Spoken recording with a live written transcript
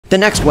The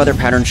next weather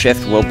pattern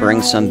shift will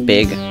bring some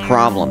big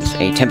problems.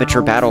 A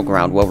temperature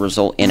battleground will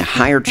result in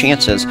higher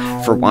chances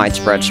for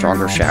widespread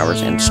stronger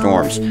showers and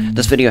storms.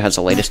 This video has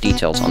the latest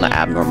details on the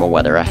abnormal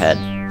weather ahead.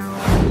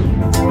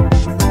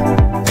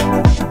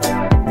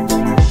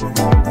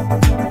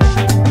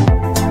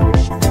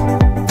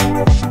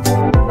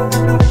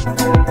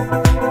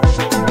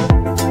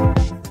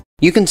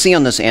 You can see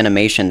on this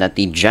animation that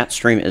the jet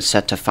stream is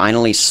set to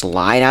finally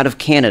slide out of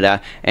Canada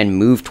and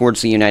move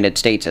towards the United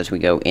States as we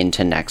go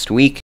into next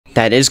week.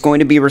 That is going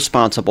to be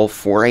responsible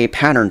for a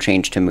pattern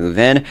change to move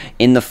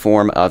in the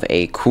form of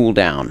a cool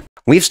down.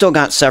 We've still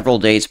got several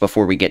days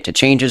before we get to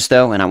changes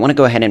though, and I want to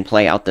go ahead and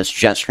play out this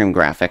jet stream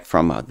graphic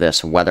from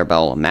this weather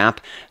bell map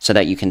so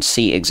that you can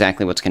see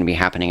exactly what's going to be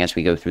happening as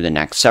we go through the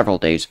next several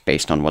days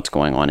based on what's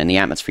going on in the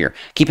atmosphere.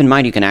 Keep in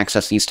mind you can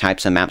access these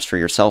types of maps for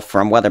yourself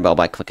from Weatherbell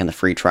by clicking the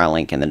free trial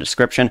link in the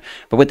description.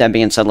 But with that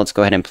being said, let's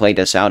go ahead and play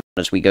this out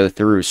as we go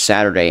through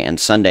Saturday and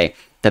Sunday.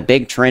 The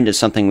big trend is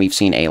something we've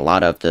seen a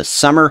lot of this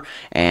summer,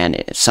 and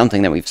it's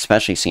something that we've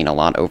especially seen a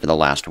lot over the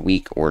last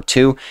week or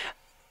two.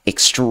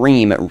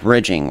 Extreme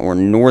ridging or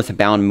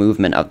northbound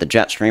movement of the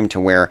jet stream to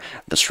where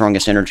the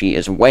strongest energy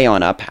is way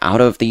on up out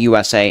of the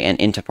USA and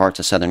into parts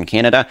of southern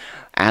Canada.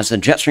 As the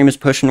jet stream is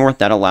pushed north,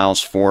 that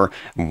allows for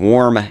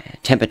warm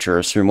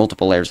temperatures through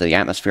multiple layers of the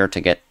atmosphere to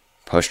get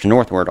pushed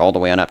northward all the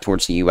way on up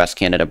towards the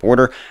US-Canada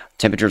border.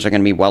 Temperatures are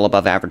going to be well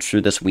above average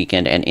through this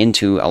weekend and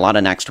into a lot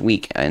of next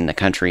week in the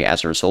country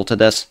as a result of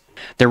this.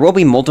 There will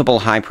be multiple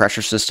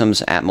high-pressure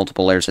systems at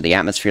multiple layers of the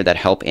atmosphere that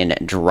help in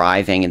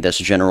driving this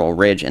general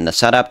ridge in the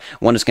setup.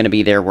 One is going to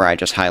be there where I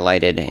just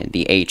highlighted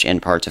the H in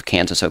parts of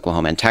Kansas,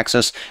 Oklahoma, and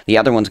Texas. The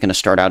other one's going to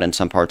start out in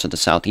some parts of the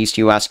southeast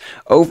U.S.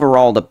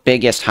 Overall, the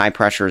biggest high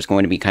pressure is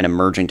going to be kind of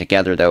merging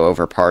together, though,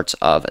 over parts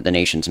of the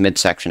nation's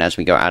midsection as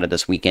we go out of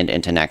this weekend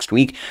into next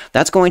week.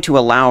 That's going to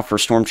allow for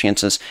storm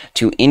chances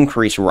to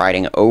increase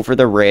riding over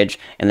the ridge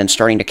and then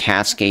starting to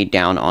cascade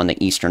down on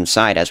the eastern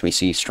side as we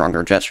see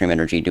stronger jet stream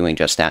energy doing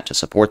just that to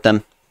support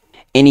them.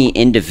 Any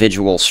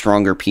individual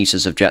stronger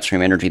pieces of jet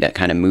stream energy that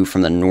kind of move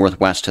from the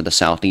northwest to the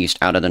southeast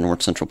out of the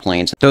north central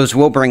plains, those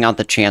will bring out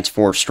the chance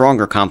for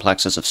stronger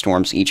complexes of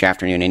storms each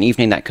afternoon and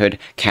evening that could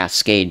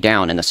cascade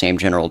down in the same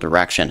general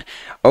direction.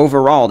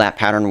 Overall, that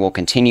pattern will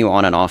continue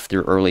on and off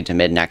through early to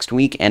mid next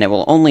week, and it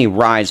will only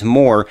rise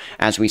more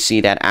as we see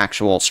that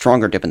actual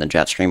stronger dip in the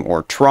jet stream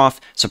or trough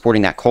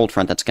supporting that cold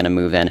front that's going to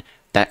move in.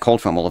 That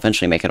cold front will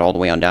eventually make it all the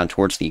way on down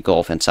towards the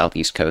Gulf and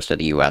southeast coast of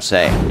the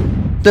USA.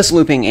 This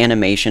looping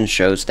animation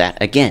shows that,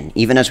 again,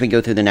 even as we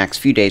go through the next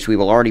few days, we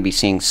will already be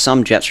seeing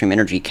some jet stream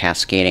energy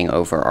cascading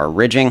over our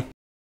ridging.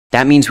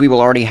 That means we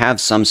will already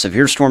have some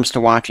severe storms to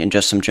watch and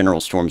just some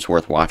general storms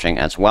worth watching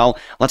as well.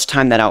 Let's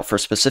time that out for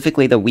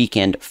specifically the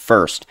weekend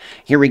first.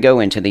 Here we go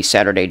into the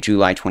Saturday,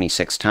 July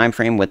 26th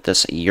timeframe with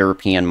this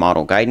European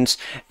model guidance.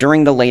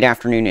 During the late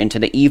afternoon into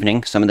the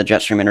evening, some of the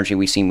jet stream energy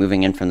we see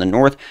moving in from the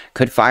north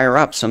could fire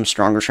up some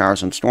stronger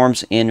showers and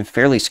storms in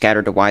fairly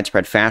scattered to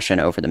widespread fashion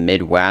over the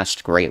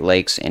Midwest, Great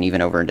Lakes, and even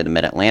over into the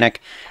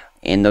Mid-Atlantic.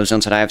 In those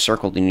zones that I have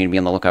circled, you need to be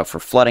on the lookout for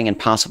flooding and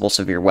possible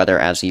severe weather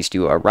as these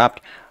do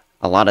erupt.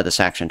 A lot of this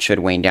action should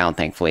wane down,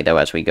 thankfully, though,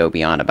 as we go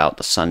beyond about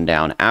the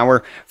sundown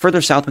hour.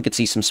 Further south, we could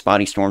see some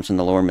spotty storms in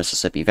the lower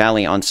Mississippi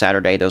Valley on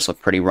Saturday. Those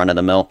look pretty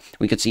run-of-the-mill.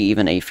 We could see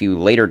even a few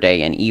later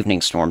day and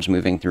evening storms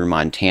moving through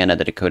Montana,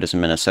 the Dakotas,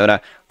 and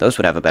Minnesota. Those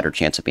would have a better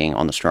chance of being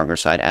on the stronger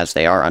side as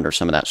they are under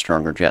some of that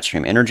stronger jet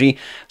stream energy.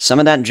 Some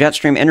of that jet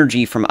stream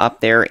energy from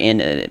up there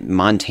in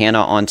Montana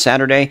on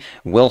Saturday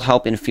will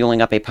help in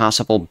fueling up a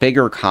possible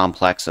bigger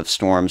complex of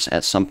storms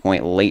at some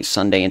point late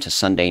Sunday into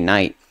Sunday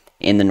night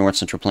in the north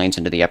central plains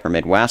into the upper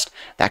Midwest.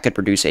 That could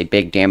produce a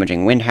big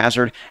damaging wind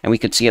hazard, and we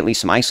could see at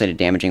least some isolated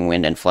damaging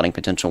wind and flooding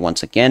potential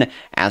once again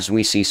as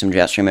we see some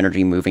jet stream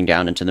energy moving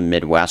down into the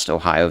Midwest,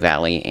 Ohio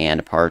Valley,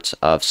 and parts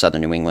of southern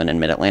New England and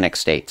Mid-Atlantic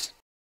states.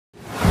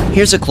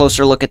 Here's a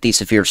closer look at the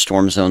severe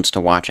storm zones to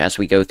watch as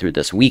we go through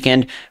this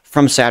weekend.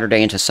 From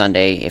Saturday into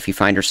Sunday, if you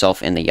find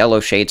yourself in the yellow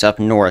shades up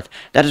north,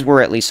 that is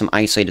where at least some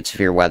isolated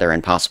severe weather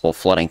and possible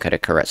flooding could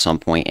occur at some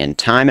point in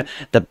time.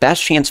 The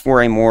best chance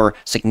for a more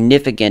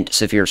significant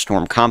severe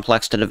storm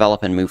complex to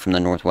develop and move from the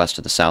northwest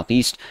to the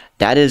southeast,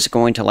 that is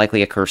going to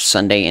likely occur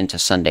Sunday into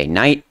Sunday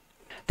night.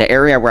 The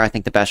area where I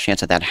think the best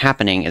chance of that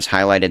happening is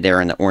highlighted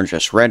there in the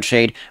orangish red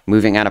shade,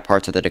 moving out of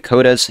parts of the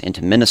Dakotas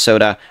into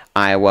Minnesota,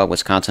 Iowa,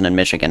 Wisconsin, and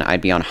Michigan.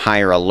 I'd be on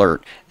higher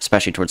alert,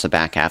 especially towards the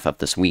back half of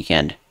this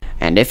weekend.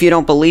 And if you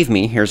don't believe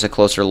me, here's a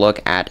closer look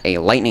at a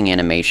lightning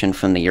animation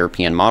from the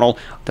European model.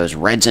 Those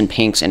reds and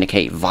pinks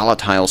indicate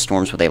volatile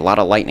storms with a lot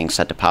of lightning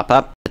set to pop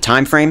up. The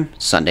time frame,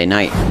 Sunday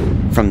night.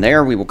 From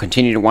there, we will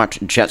continue to watch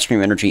jet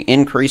stream energy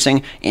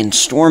increasing and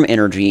storm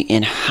energy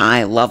in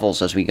high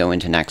levels as we go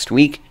into next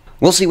week.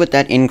 We'll see what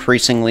that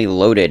increasingly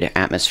loaded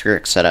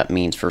atmospheric setup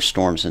means for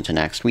storms into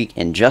next week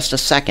in just a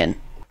second.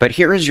 But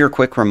here is your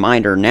quick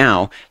reminder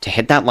now to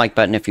hit that like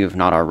button if you have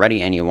not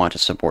already and you want to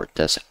support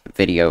this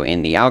video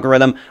in the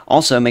algorithm.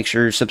 Also, make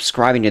sure you're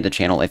subscribing to the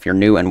channel if you're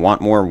new and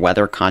want more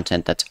weather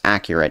content that's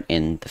accurate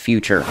in the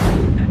future.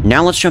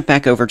 Now let's jump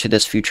back over to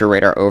this future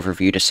radar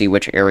overview to see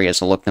which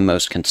areas look the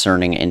most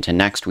concerning into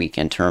next week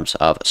in terms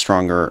of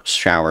stronger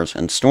showers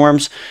and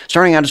storms.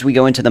 Starting out as we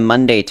go into the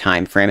Monday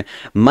time frame,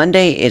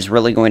 Monday is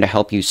really going to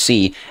help you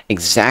see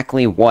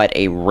exactly what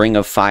a ring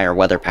of fire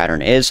weather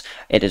pattern is.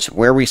 It is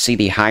where we see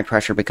the high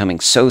pressure becoming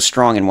so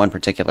strong in one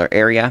particular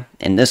area,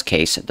 in this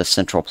case the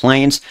Central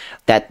Plains,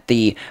 that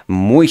the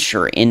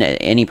moisture in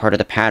any part of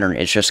the pattern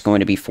is just going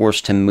to be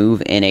forced to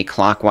move in a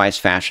clockwise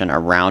fashion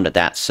around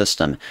that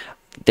system.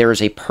 There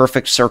is a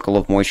perfect circle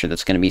of moisture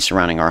that's going to be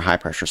surrounding our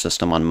high-pressure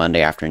system on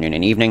Monday afternoon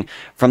and evening,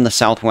 from the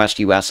southwest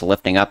U.S.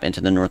 lifting up into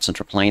the north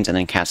central plains and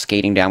then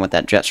cascading down with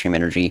that jet stream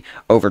energy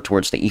over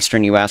towards the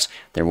eastern U.S.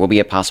 There will be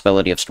a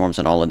possibility of storms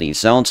in all of these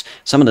zones.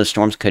 Some of those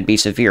storms could be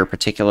severe,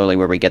 particularly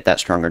where we get that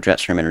stronger jet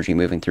stream energy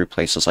moving through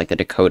places like the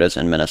Dakotas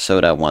and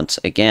Minnesota once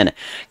again.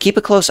 Keep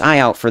a close eye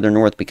out further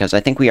north, because I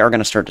think we are going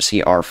to start to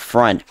see our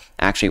front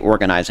actually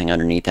organizing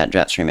underneath that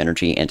jet stream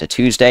energy into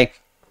Tuesday.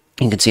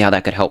 You can see how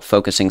that could help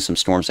focusing some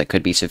storms that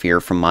could be severe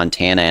from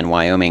Montana and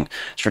Wyoming,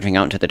 stretching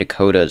out into the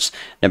Dakotas,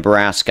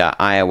 Nebraska,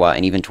 Iowa,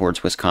 and even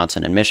towards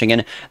Wisconsin and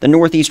Michigan. The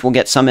Northeast will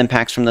get some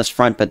impacts from this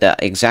front, but the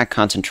exact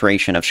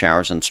concentration of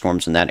showers and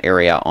storms in that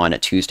area on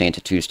Tuesday into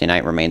Tuesday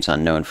night remains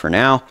unknown for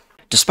now.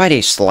 Despite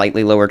a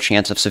slightly lower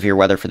chance of severe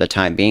weather for the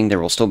time being, there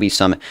will still be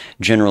some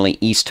generally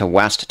east to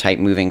west type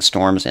moving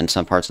storms in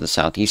some parts of the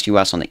southeast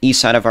U.S. on the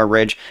east side of our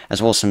ridge,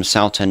 as well as some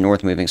south to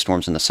north moving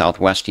storms in the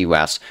southwest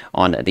U.S.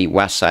 on the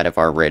west side of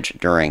our ridge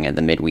during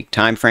the midweek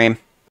time frame.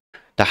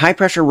 The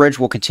high-pressure ridge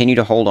will continue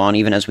to hold on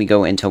even as we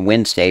go into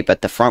Wednesday,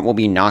 but the front will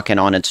be knocking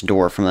on its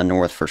door from the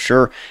north for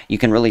sure. You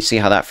can really see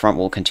how that front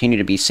will continue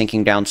to be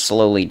sinking down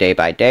slowly day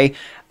by day.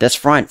 This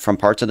front, from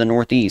parts of the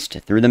Northeast,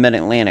 through the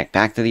Mid-Atlantic,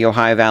 back to the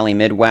Ohio Valley,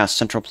 Midwest,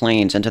 Central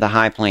Plains, into the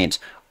High Plains,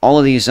 all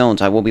of these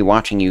zones, I will be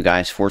watching you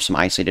guys for some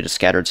isolated to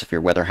scattered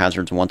severe weather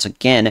hazards once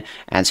again,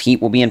 as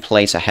heat will be in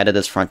place ahead of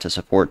this front to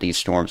support these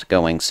storms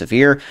going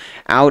severe.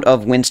 Out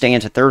of Wednesday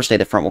into Thursday,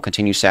 the front will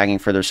continue sagging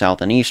further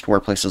south and east, where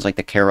places like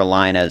the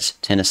Carolinas,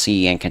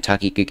 Tennessee, and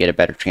Kentucky could get a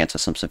better chance of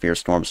some severe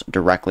storms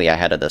directly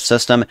ahead of the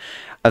system.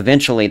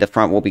 Eventually, the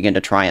front will begin to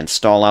try and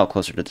stall out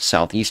closer to the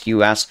southeast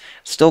U.S.,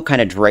 still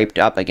kind of draped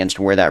up against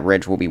where that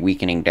ridge will be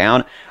weakening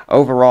down.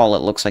 Overall,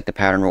 it looks like the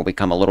pattern will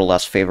become a little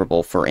less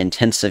favorable for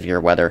intense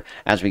severe weather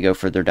as we go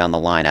further down the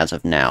line as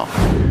of now.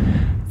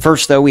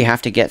 First, though, we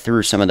have to get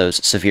through some of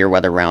those severe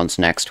weather rounds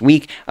next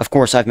week. Of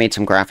course, I've made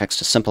some graphics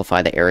to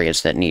simplify the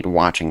areas that need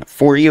watching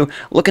for you.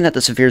 Looking at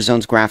the severe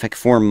zones graphic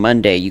for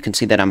Monday, you can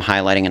see that I'm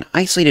highlighting an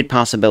isolated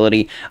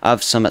possibility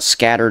of some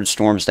scattered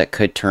storms that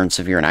could turn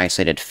severe in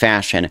isolated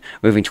fashion,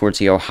 moving towards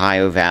the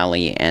Ohio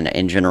Valley and,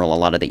 in general, a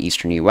lot of the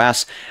eastern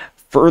U.S.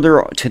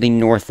 Further to the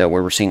north, though,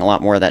 where we're seeing a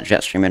lot more of that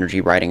jet stream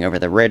energy riding over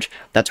the ridge,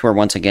 that's where,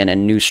 once again, a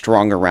new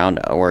stronger round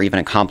or even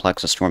a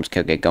complex of storms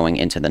could get going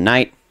into the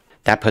night.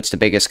 That puts the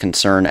biggest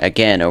concern,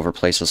 again, over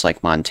places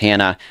like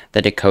Montana,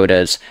 the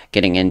Dakotas,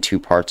 getting into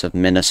parts of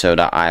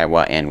Minnesota,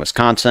 Iowa, and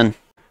Wisconsin.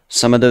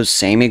 Some of those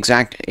same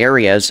exact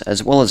areas,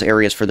 as well as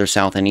areas further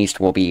south and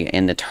east, will be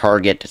in the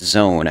target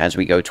zone as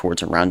we go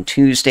towards around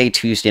Tuesday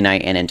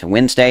night, and into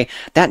Wednesday.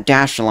 That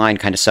dashed line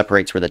kind of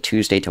separates where the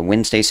Tuesday to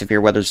Wednesday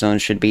severe weather zone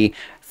should be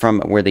from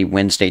where the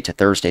Wednesday to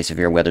Thursday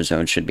severe weather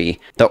zone should be.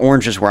 The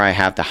orange is where I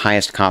have the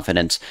highest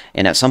confidence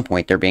in at some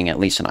point there being at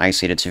least an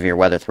isolated severe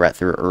weather threat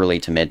through early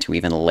to mid to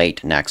even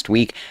late next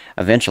week.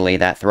 Eventually,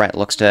 that threat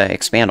looks to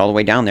expand all the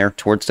way down there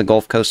towards the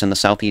Gulf Coast and the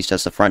southeast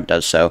as the front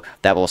does so.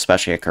 That will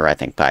especially occur, I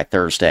think, by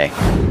Thursday.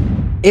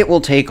 It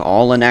will take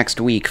all of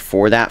next week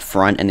for that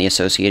front and the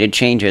associated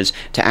changes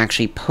to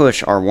actually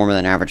push our warmer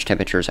than average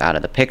temperatures out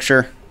of the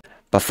picture.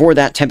 Before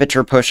that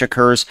temperature push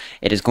occurs,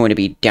 it is going to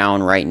be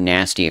downright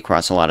nasty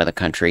across a lot of the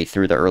country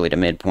through the early to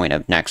midpoint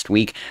of next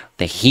week.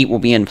 The heat will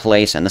be in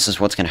place, and this is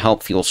what's going to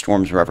help fuel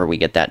storms wherever we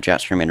get that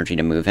jet stream energy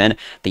to move in.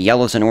 The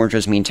yellows and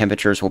oranges mean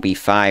temperatures will be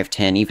 5,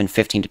 10, even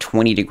 15 to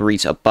 20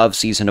 degrees above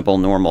seasonable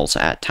normals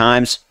at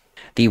times.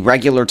 The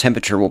regular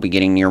temperature will be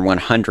getting near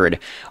 100,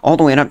 all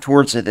the way up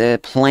towards the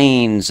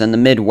plains and the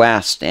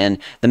Midwest and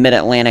the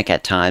Mid-Atlantic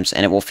at times,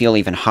 and it will feel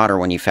even hotter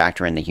when you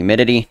factor in the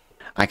humidity.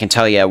 I can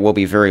tell you it will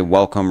be very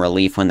welcome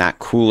relief when that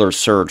cooler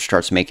surge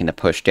starts making the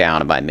push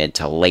down by mid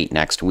to late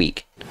next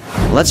week.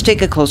 Let's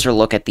take a closer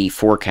look at the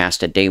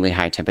forecasted daily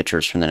high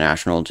temperatures from the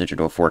National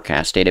Digital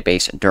Forecast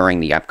Database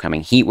during the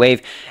upcoming heat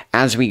wave.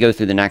 As we go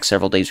through the next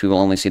several days, we will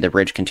only see the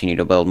ridge continue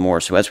to build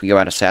more. So as we go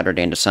out of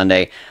Saturday into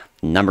Sunday,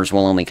 numbers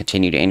will only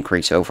continue to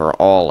increase over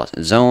all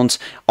zones,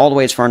 all the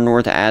way as far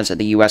north as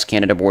the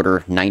U.S.-Canada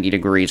border. 90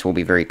 degrees will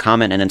be very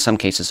common, and in some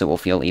cases it will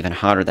feel even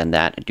hotter than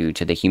that due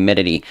to the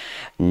humidity.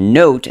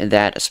 Note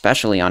that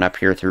especially on up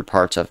here through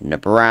parts of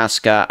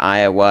Nebraska,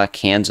 Iowa,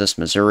 Kansas,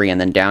 Missouri,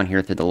 and then down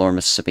here through the lower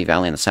Mississippi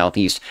Valley in the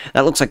southeast,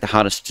 that looks like the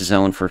hottest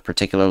zone for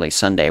particularly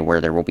Sunday, where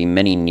there will be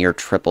many near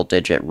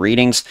triple-digit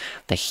readings.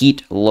 The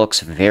heat looks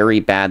very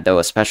bad, though,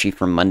 especially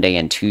for Monday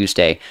and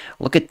Tuesday.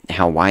 Look at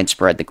how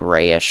widespread the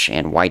grayish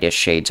and whitish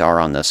shades are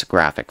on this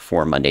graphic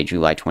for Monday,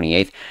 July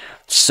 28th.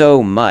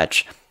 So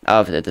much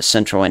of the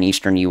central and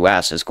eastern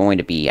U.S. is going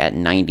to be at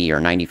 90 or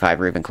 95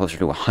 or even closer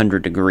to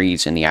 100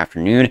 degrees in the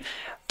afternoon.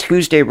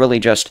 Tuesday really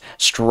just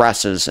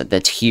stresses the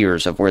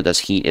tiers of where this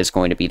heat is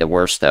going to be the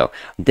worst, though.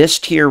 This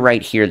tier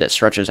right here that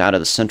stretches out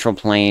of the Central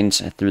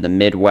Plains through the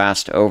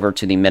Midwest over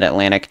to the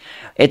Mid-Atlantic,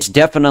 it's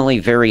definitely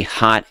very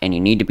hot, and you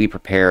need to be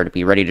prepared,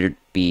 be ready to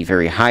be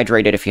very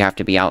hydrated if you have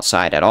to be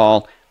outside at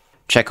all.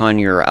 Check on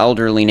your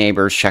elderly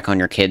neighbors, check on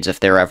your kids if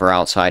they're ever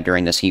outside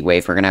during this heat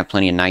wave. We're going to have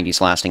plenty of 90s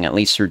lasting at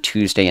least through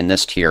Tuesday in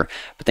this tier,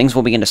 but things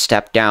will begin to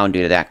step down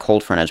due to that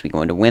cold front as we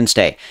go into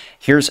Wednesday.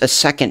 Here's a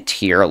second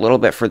tier, a little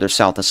bit further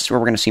south. This is where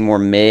we're going to see more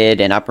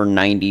mid and upper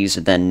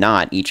 90s than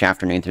not each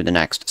afternoon through the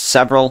next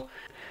several.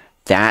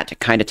 That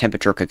kind of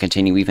temperature could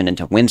continue even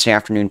into Wednesday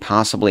afternoon,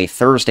 possibly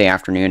Thursday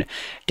afternoon.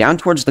 Down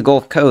towards the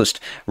Gulf Coast,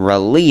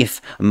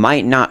 relief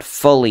might not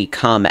fully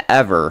come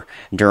ever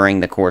during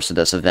the course of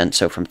this event.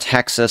 So from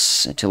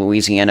Texas to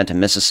Louisiana to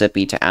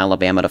Mississippi to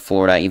Alabama to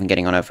Florida, even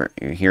getting on over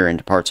here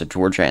into parts of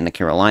Georgia and the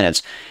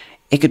Carolinas,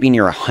 it could be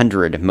near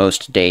 100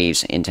 most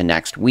days into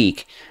next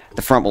week.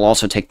 The front will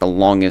also take the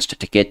longest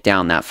to get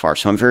down that far,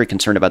 so I'm very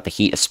concerned about the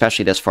heat,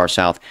 especially this far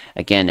south.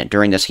 Again,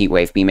 during this heat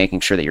wave, be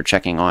making sure that you're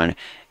checking on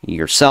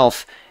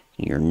yourself,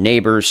 your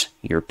neighbors,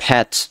 your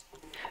pets.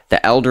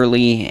 The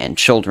elderly and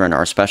children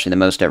are especially the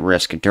most at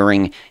risk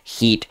during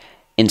heat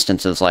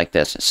instances like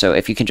this. So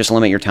if you can just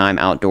limit your time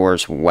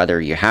outdoors, whether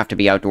you have to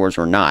be outdoors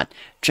or not,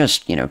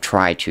 just,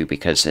 try to,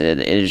 because it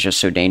is just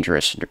so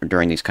dangerous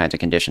during these kinds of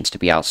conditions to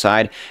be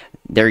outside.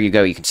 There you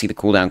go. You can see the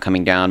cool down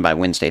coming down by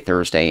Wednesday,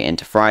 Thursday,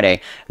 into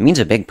Friday. It means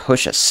a big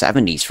push of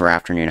 70s for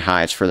afternoon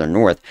highs further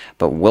north,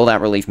 but will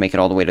that relief make it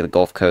all the way to the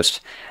Gulf Coast?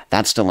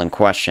 That's still in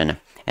question,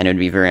 and it would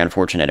be very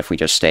unfortunate if we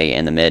just stay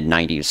in the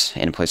mid-90s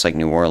in a place like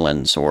New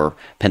Orleans or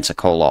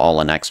Pensacola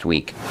all next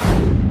week.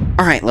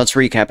 Alright, let's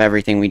recap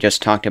everything we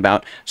just talked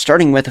about,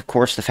 starting with, of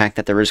course, the fact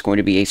that there is going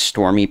to be a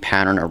stormy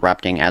pattern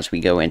erupting as we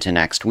go into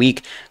next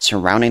week.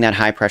 Surrounding that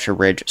high-pressure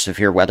ridge,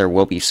 severe weather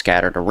will be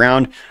scattered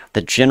around.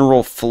 The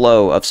general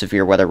flow of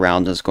severe weather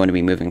rounds is going to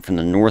be moving from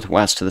the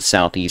northwest to the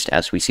southeast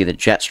as we see the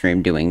jet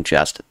stream doing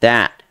just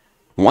that.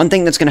 One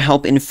thing that's going to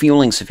help in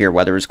fueling severe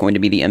weather is going to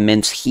be the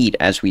immense heat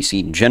as we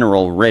see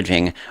general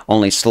ridging,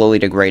 only slowly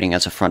degrading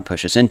as a front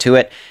pushes into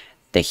it.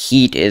 The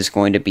heat is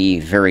going to be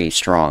very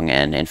strong,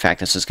 and in fact,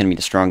 this is going to be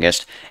the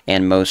strongest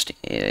and most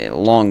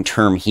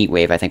long-term heat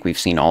wave I think we've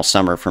seen all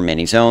summer for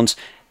many zones.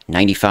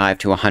 95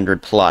 to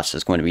 100 plus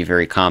is going to be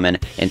very common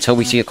until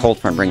we see a cold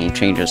front bringing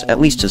changes, at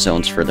least to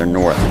zones further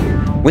north.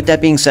 With that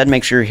being said,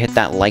 make sure you hit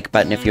that like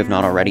button if you have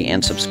not already,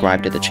 and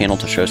subscribe to the channel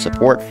to show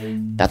support.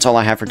 That's all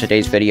I have for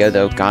today's video,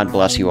 though. God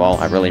bless you all.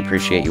 I really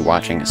appreciate you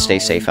watching. Stay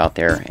safe out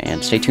there,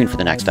 and stay tuned for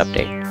the next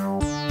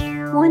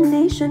update. One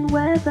Nation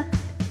Web.